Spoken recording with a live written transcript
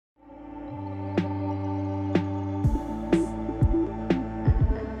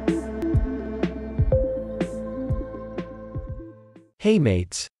Hey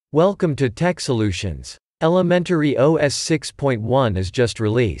mates, welcome to Tech Solutions. Elementary OS 6.1 is just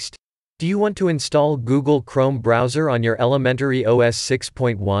released. Do you want to install Google Chrome browser on your Elementary OS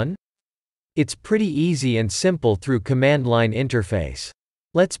 6.1? It's pretty easy and simple through command line interface.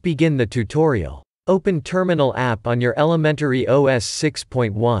 Let's begin the tutorial. Open Terminal app on your Elementary OS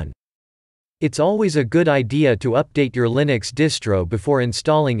 6.1. It's always a good idea to update your Linux distro before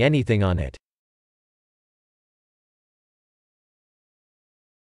installing anything on it.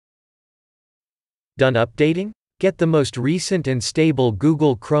 Done updating? Get the most recent and stable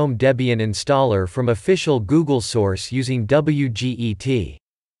Google Chrome Debian installer from official Google source using wget.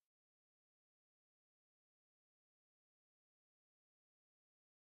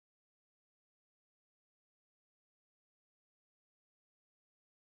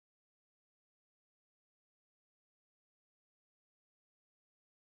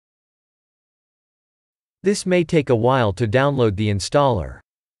 This may take a while to download the installer.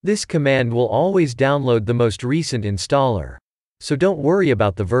 This command will always download the most recent installer. So don't worry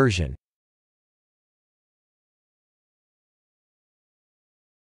about the version.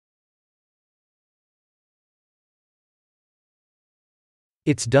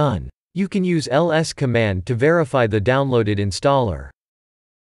 It's done. You can use ls command to verify the downloaded installer.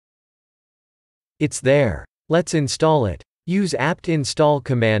 It's there. Let's install it. Use apt install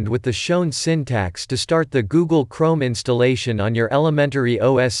command with the shown syntax to start the Google Chrome installation on your Elementary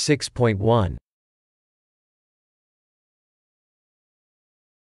OS 6.1.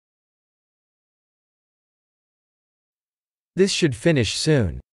 This should finish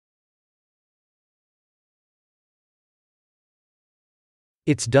soon.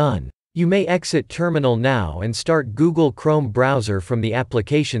 It's done. You may exit Terminal now and start Google Chrome browser from the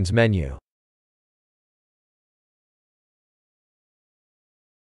Applications menu.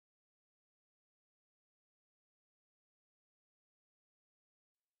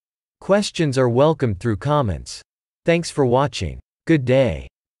 Questions are welcomed through comments. Thanks for watching. Good day.